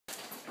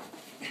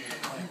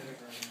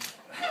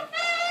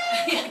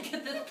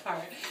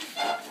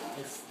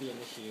the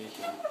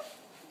initiation.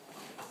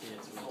 See,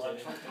 it's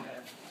rotating.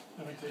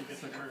 Let me take it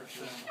to curve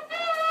down.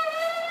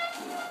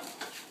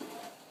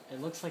 It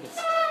looks like it's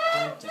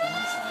clamped at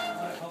one side.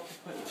 Would it help to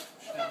put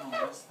down on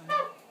this thing?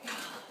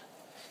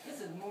 This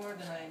is more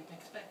than I'm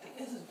expecting.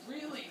 This is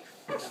really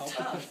Would it help to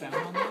tough. put down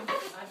on that?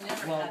 I've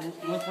never Well, had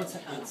it. look what's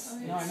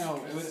happening. No, I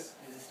know. It was,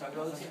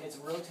 It's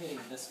rotating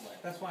this way.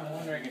 that's why I'm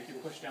wondering if you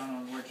push down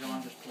on where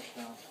John just pushed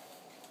down.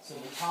 So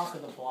the top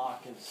of the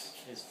block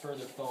is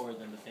further forward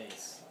than the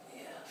base.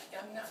 Yeah,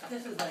 I'm not,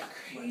 this is like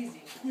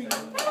crazy.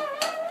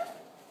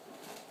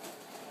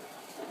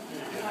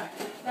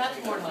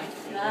 That's more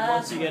like that.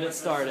 Once you get it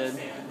started,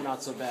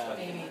 not so bad.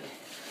 Maybe.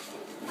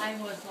 I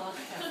was lost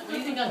count. What do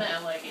you think on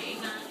that? Like 8?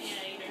 Yeah,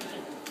 8 or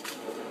 9.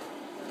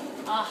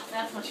 Ah,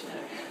 that's much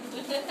better.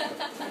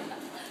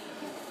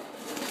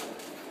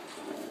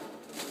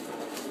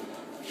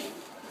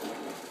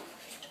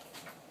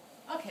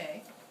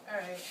 Okay,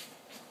 alright.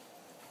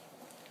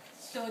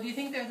 So do you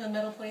think there's a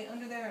metal plate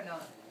under there or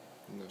not?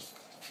 No. Yes.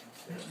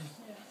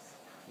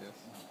 Yes.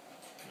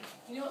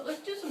 You know what,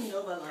 let's do some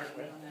Nova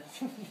lighting on this.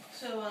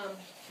 So,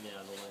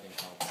 Yeah, the lighting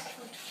helps.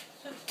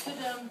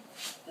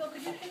 Bill,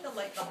 could you take the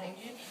light behind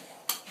you?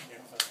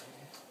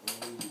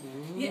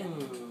 Ooh. Yeah.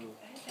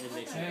 It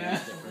makes a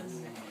huge difference.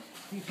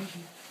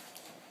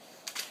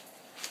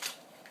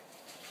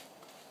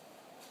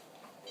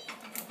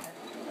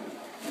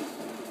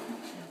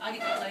 Oh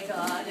my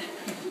God.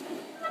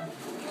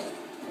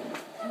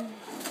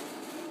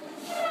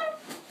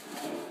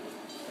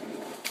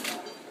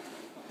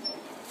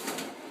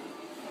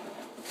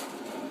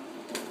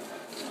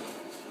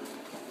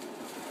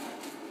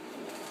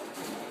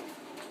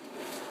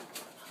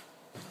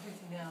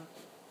 Everything out.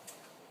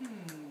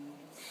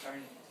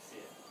 Starting to see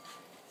it.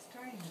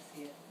 Starting to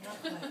see it. Not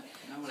quite.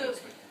 Not what So,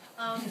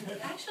 I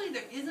expected. Actually,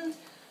 there isn't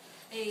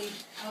a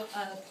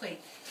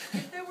plate.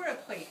 If there were a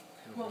plate,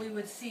 what we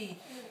would see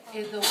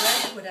is the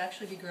wedge would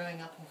actually be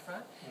growing up in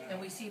front, and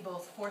we see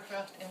both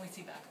forethrust and we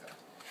see back thrust.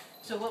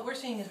 So what we're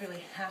seeing is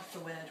really half the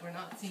wedge. We're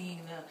not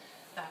seeing the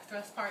back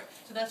thrust part.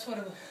 So that's sort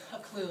of a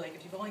clue. Like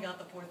if you've only got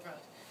the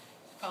forethrust,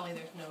 probably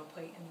there's no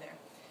plate in there.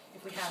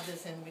 If we have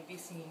this in, we'd be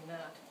seeing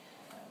that.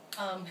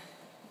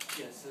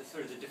 Yes, so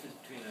sort of the difference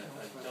between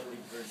a doubly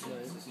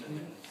version system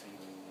and a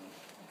single one.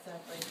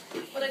 Exactly.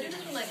 When I do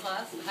this in my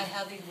class, I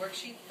have these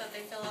worksheets that they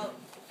fill out.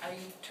 I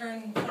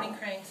turn 20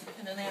 cranks,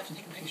 and then they have to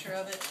take a picture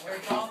of it, or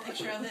draw a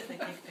picture of it. They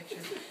take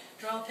pictures.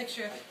 Draw a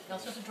picture. They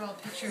also have to draw a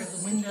picture of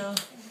the window.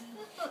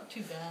 Not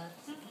too bad.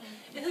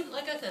 It is,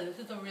 like I said, this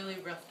is a really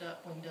roughed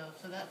up window,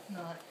 so that's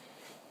not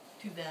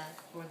too bad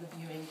for the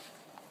viewing.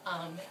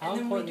 And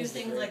then we do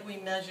things like we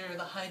measure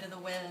the height of the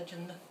wedge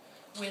and the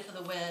width of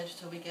the wedge,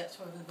 so we get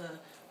sort of the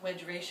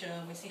wedge ratio,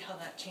 and we see how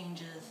that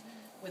changes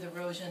with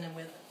erosion and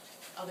with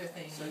other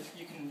things. So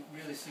you can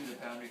really see the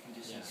boundary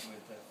conditions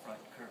with the front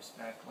curves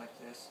back like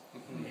this.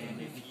 And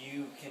if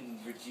you can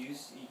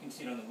reduce, you can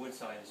see it on the wood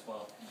side as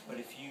well, but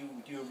if you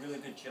do a really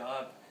good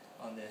job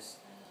on this,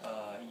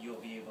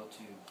 you'll be able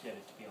to get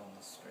it to be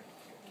almost straight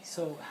here.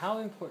 So how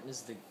important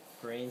is the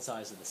grain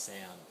size of the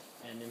sand,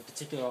 and in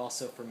particular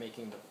also for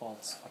making the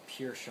faults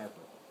appear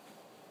sharper?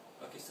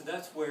 Okay, so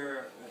that's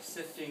where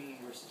sifting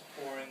versus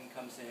pouring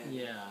comes in.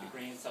 Yeah. The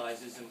grain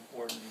size is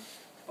important,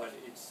 but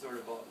it's sort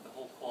of the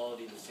whole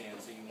quality of the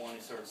sand. So you want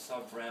a sort of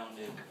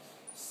sub-rounded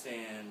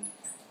sand,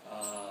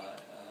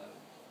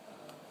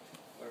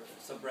 or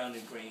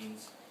sub-rounded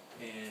grains,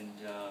 and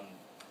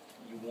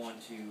you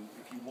want to,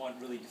 if you want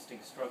really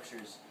distinct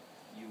structures,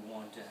 you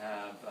want to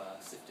have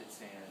sifted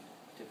sand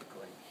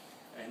typically.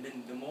 And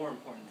then the more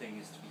important thing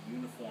is to be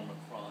uniform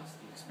across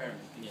the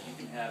experiment, because you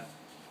can have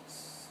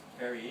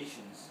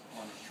variations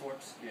on a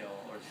short scale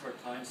or a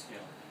short time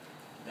scale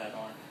that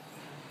aren't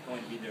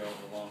going to be there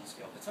over a long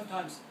scale. But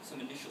sometimes some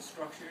initial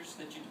structures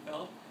that you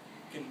develop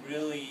can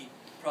really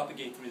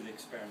propagate through the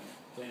experiment,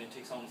 and it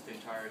takes almost the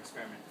entire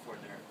experiment before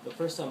they're... The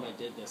first time I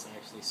did this, I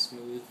actually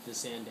smoothed the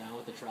sand down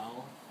with the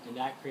trowel, and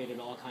that created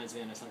all kinds of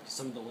anti-slide because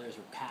some of the layers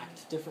were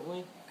packed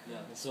differently. Yeah.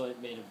 And so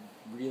it made a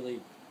really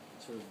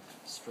sort of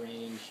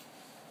strange,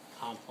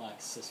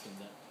 complex system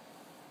that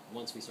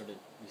once we started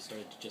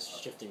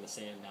just shifting the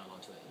sand down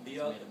onto it. The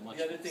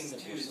other thing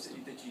too is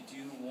that you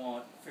do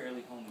want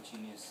fairly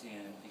homogeneous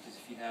sand, because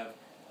if you have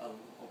a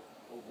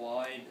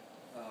wide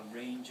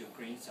range of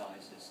grain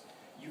sizes,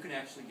 you can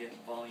actually get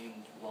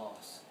volume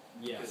loss.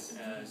 Yes.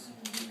 Because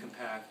as you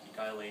compact, you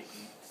dilate,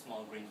 and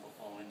small grains will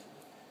fall into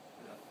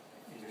the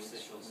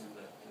interstitials of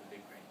the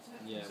big grains.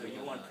 Yeah, so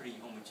you want pretty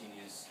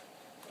homogeneous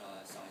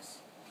size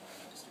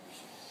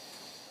distribution.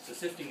 So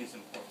sifting is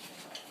important.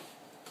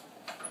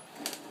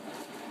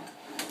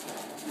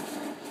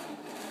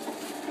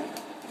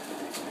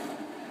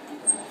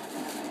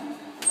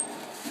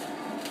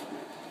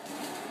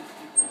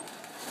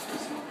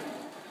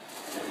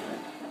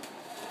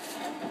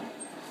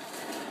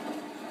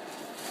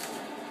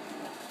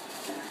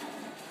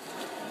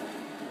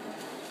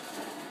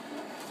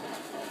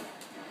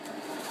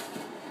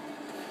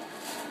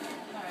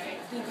 Alright,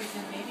 I think we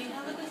can maybe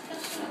have a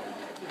discussion.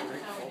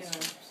 How are we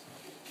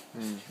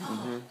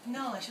doing?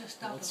 No, I should have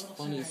stopped What's a little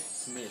funny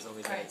sooner. to me is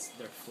always Right. that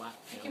they're flat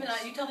Keep an eye.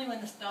 panels. You tell me when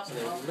to stop. So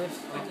and they I'll-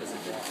 lift up as a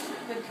wall.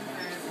 Good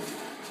comparison.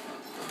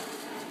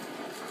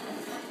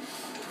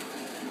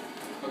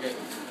 Okay.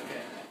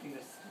 Okay, I think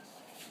that's.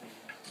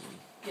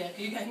 Yeah, if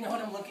you guys know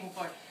what I'm looking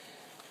for.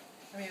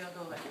 Maybe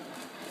I'll go back.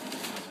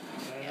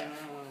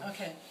 Yeah.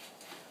 Okay.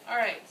 All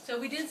right. So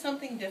we did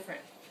something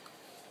different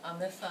on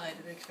this side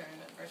of the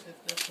experiment versus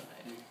this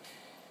side.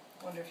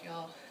 Wonder if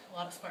y'all, a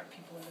lot of smart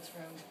people in this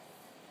room,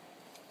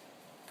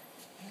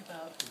 think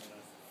about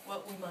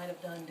what we might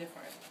have done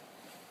different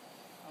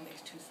on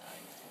these two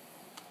sides.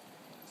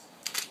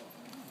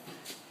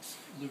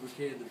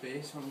 Lubricated the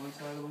base on one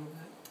side a little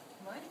bit.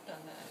 Might have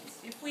done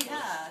that. If we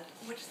had,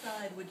 which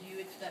side would you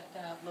expect to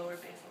have lower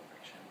basal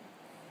friction?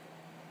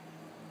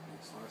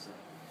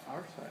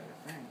 Our side,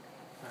 I think.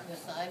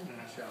 This side?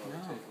 Shallow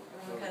No.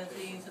 taper. Kind of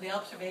see. So the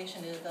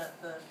observation is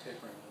that the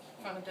Tapering.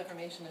 front of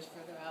deformation is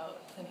further out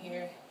than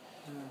here.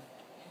 Yeah.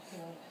 If you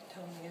want to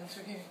tell me the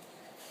answer here.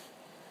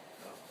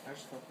 I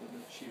just thought that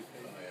the sheet of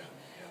Oh, paper. yeah,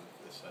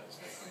 yeah, this side is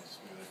definitely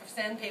smoother.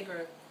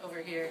 Sandpaper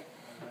over here,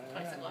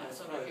 That's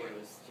plexiglass over probably here. what it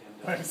was jammed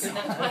up. And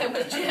that's why it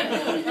was jammed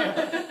down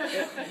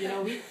here. You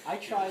know, I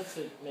tried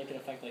to make an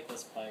effect like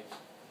this by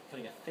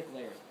putting a thick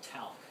layer of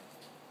talc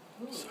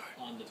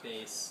on the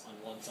base on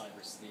one side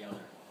versus the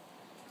other.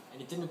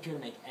 And it didn't appear to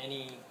make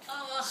any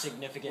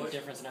significant What-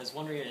 difference, and I was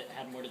wondering if it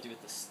had more to do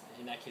with this,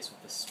 in that case,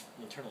 with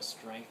the internal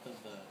strength of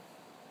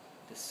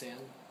the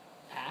sand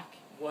pack.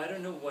 Well, I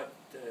don't know what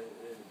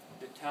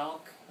the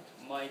talc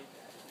might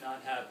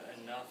not have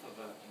enough of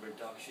a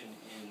reduction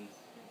in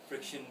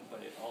friction,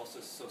 but it also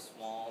is so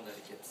small that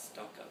it gets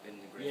stuck up in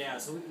the grain. Yeah,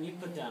 so we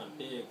put down a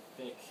big,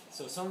 thick.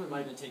 So some of it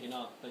might have been taken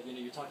up, but you know,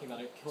 you're talking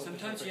about a coefficient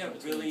Sometimes of you have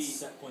friction between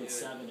really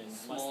 0.7 and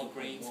less small than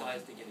grain 0.1.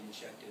 size that get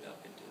injected up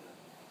into the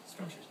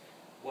structures.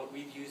 What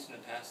we've used in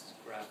the past is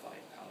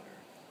graphite powder,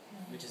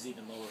 which is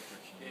even lower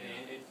friction.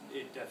 and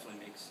it definitely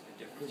makes a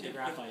difference. The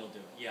graphite will do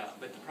it. Yeah,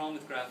 but the problem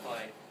with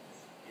graphite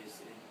is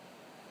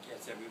it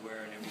gets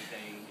everywhere and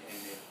everything, and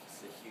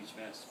it's a huge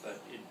mess. But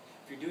if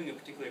you're doing a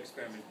particular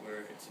experiment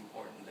where it's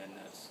important, then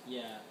that's...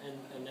 Yeah,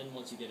 and then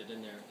once you get it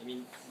in there, I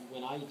mean,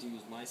 when I do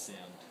my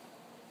sand,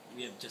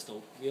 we have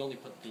we only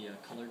put the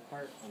colored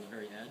part on the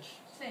very edge,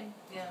 Same,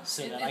 yeah.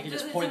 so that I can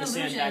just pour the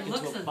sand back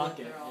into a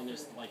bucket, and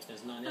there's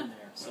none in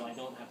there, so I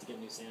don't have to get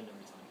new sand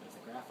every time. But if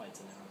the graphite's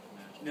in there, I would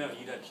imagine. No,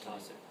 you'd have to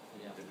toss it.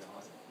 You have to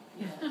toss it.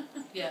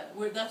 Yeah,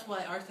 that's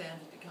why our sand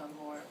has become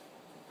more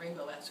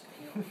rainbow-esque,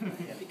 you know,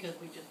 because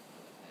we just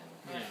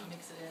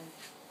mix it in.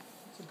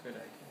 That's a good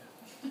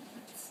idea.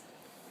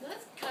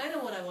 That's kind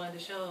of what I wanted to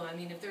show. I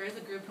mean, if there is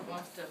a group who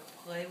wants to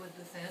play with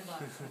the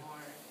sandbox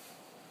more,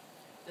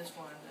 this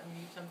one, I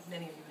mean,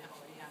 many of you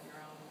already have your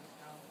own.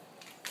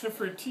 So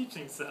for a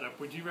teaching setup,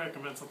 would you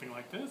recommend something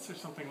like this or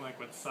something like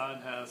what Sod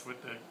has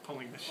with the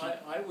pulling the sheet?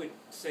 I would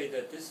say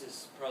that this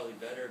is probably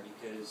better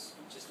because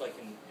just like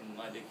in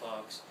my big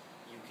box,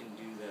 you can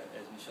do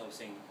as Michelle was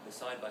saying, the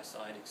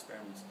side-by-side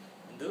experiments.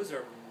 And those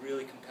are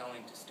really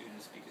compelling to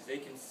students because they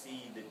can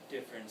see the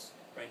difference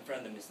right in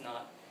front of them. It's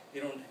not, they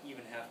don't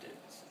even have to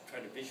try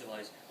to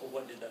visualize, well,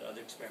 what did that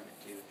other experiment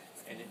do?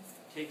 And it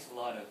takes a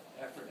lot of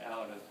effort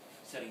out of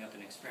setting up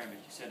an experiment.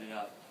 You set it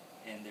up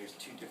and there's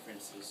two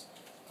differences,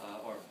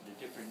 or the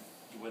different,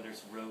 whether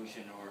it's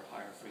erosion or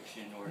higher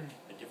friction or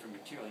a different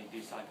material, you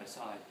do side by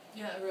side.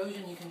 Yeah,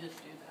 erosion, you can just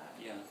do that.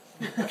 Yeah.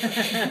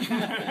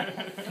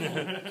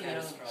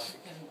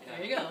 Catastrophic.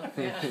 There you go.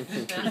 Yeah,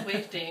 mass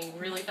wasting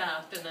really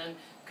fast, and then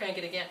crank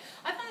it again.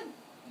 I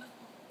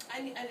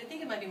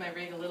think it might be my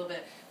rig a little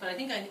bit, but I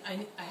think I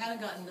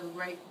haven't gotten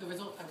the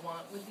result I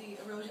want with the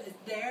erosion. It's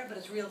there, but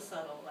it's real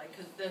subtle. Like,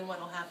 because then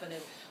what'll happen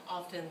is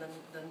often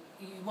then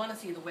you want to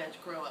see the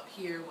wedge grow up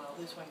here while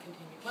this one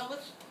continues. Well,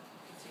 let's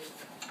see it.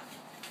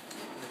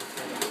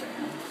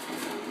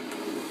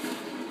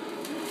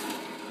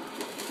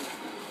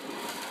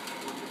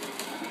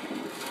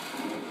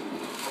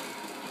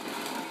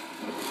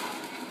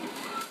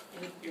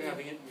 You're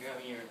having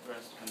your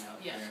thrust come out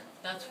Yes, here.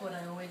 that's what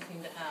I always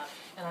seem to have,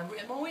 and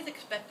I'm always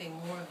expecting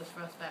more of the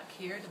thrust back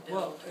here to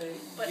build.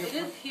 But it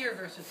is here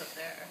versus up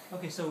there.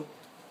 Okay, so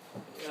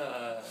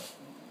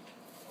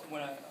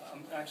when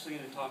I'm actually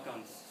going to talk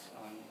on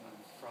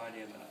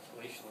Friday about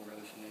glacial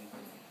erosion, and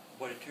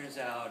what it turns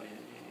out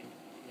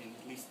in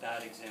at least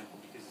that example,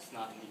 because it's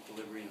not in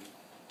equilibrium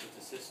with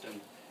the system,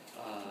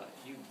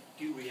 you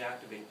do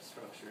reactivate the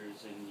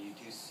structures and you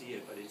do see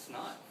it, but it's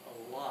not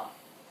a lot.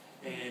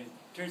 And it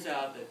turns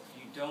out that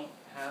you don't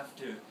have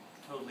to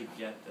totally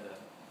get the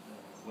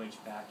wedge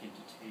back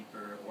into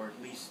taper, or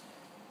at least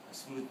a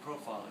smooth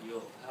profile.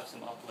 You'll have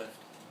some uplift,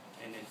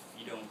 and if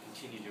you don't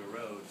continue to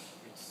erode,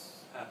 it's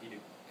happy to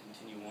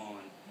continue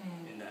on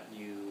in that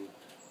new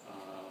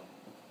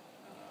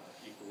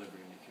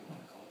equilibrium, if you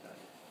want to call it that.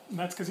 And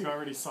that's because you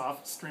already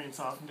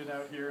softened it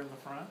out here in the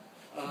front?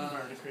 You've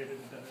already created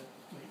a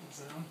latent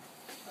zone?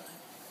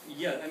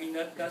 Yeah, I mean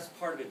that's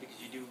part of it because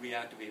you do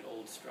reactivate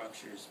old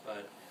structures,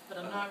 but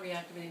But I'm not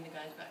reactivating the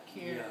guys back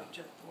here, Yeah.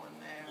 just the one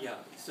there.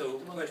 Yeah, so,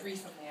 The but, most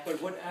recently but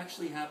activated. what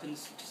actually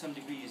happens to some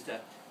degree is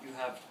that you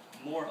have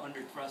more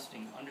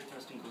underthrusting.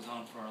 Underthrusting goes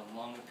on for a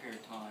longer period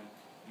of time.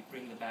 You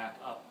bring the back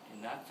up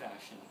in that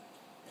fashion,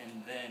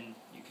 and then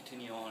you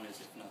continue on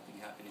as if nothing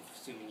happened,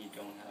 assuming you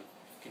don't have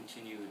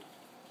continued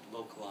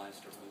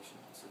localized erosion.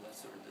 So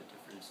that's sort of the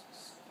difference.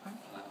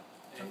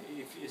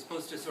 If you're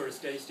supposed to sort of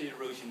steady state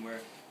erosion,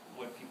 where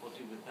what people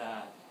do with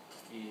that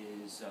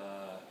is,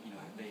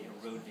 they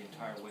erode the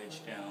entire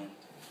wedge down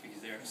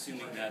because they're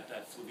assuming that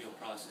that fluvial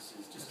process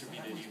is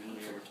distributed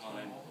evenly over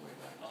time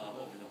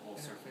over the whole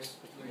surface.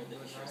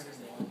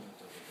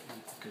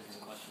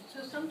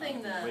 So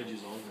something that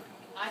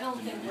I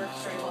don't think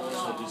works very well at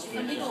all.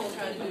 Some people will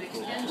try to do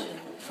extension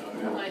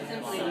by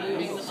simply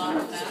moving the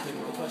box back.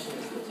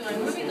 So I'm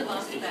moving the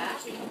box back,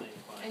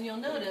 and you'll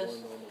notice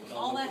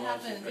all that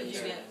happens is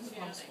you get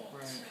something.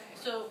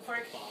 So for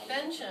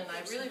extension,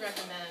 I really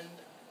recommend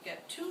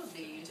get 2 of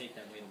these,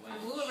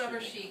 glue a rubber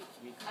sheet.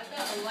 I've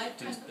got a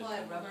lifetime supply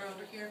of rubber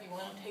over here. If you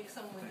want to take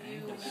some with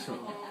you when you go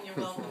home, you're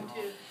welcome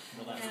to.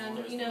 And,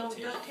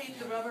 duct tape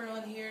the rubber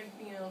on here,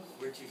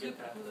 Where'd you get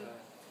that?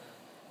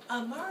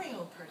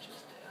 Mario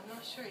purchased it. I'm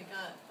not sure. He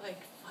got like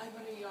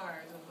 500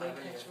 yards of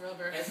latex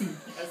rubber.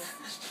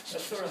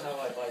 That's sort of how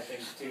I buy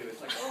things too.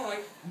 It's like,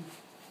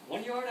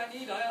 1 yard I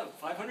need, I have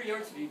 500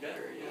 yards to be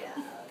better. Yeah.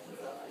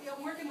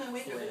 I'm working my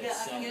way through it. Yeah,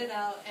 I can get it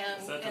out.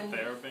 Is that the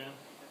TheraBand?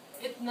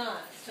 It's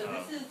not. So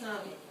this is,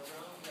 sorry,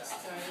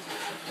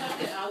 I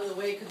tucked it out of the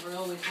way because we're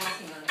always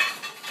walking on it.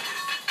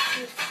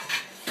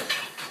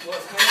 Well,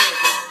 it's kind of like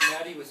what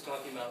Maddie was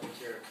talking about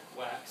with your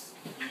wax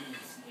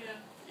beads.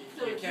 Yeah. You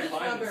So it's can't this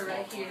buy them in rubber small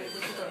right here. This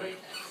is a quantities.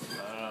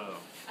 latex. Oh.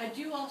 I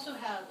do also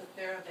have the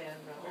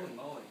TheraBand rubber. Holy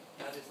moly,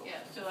 that is a lot.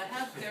 Yeah, so I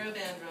have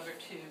TheraBand rubber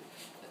too.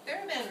 The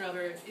TheraBand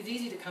rubber is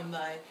easy to come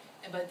by,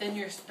 but then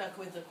you're stuck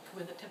with the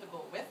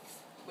typical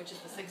width, which is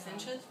the 6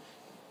 inches.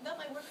 That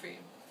might work for you.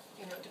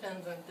 It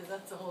depends on, because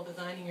that's the whole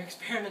designing your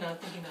experiment on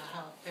thinking about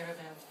how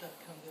TheraBand stuff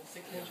comes in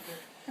 6-inch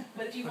width.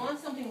 But if you want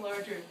something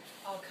larger,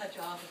 I'll cut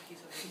you off a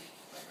piece of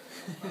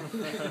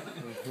rubber.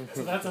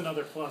 So that's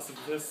another plus of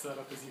this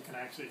setup is you can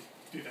actually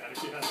do that.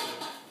 If you had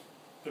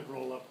to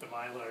roll up the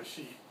Mylar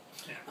sheet,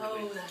 you can't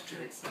really That's do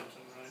true.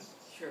 extension, right?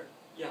 Sure.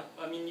 Yeah,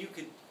 I mean, you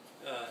could.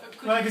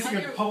 Well, I guess you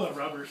could pull a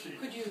rubber sheet.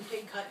 Could you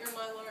cut your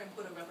Mylar and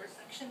put a rubber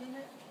section in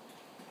it?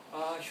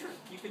 Sure.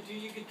 You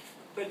could,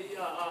 but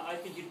I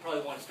think you'd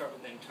probably want to start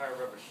with an entire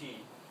rubber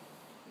sheet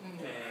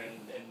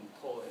and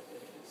pull it,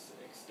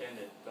 extend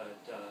it. But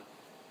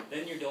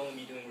then you'd only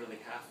be doing really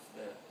half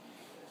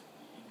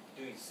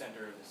doing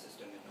center of the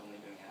system and only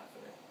doing half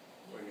of it,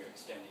 where you're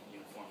extending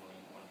uniformly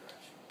in one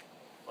direction.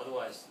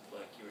 Otherwise,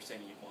 like you were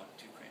saying, you'd want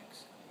 2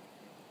 cranks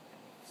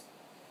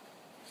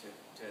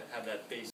to have that base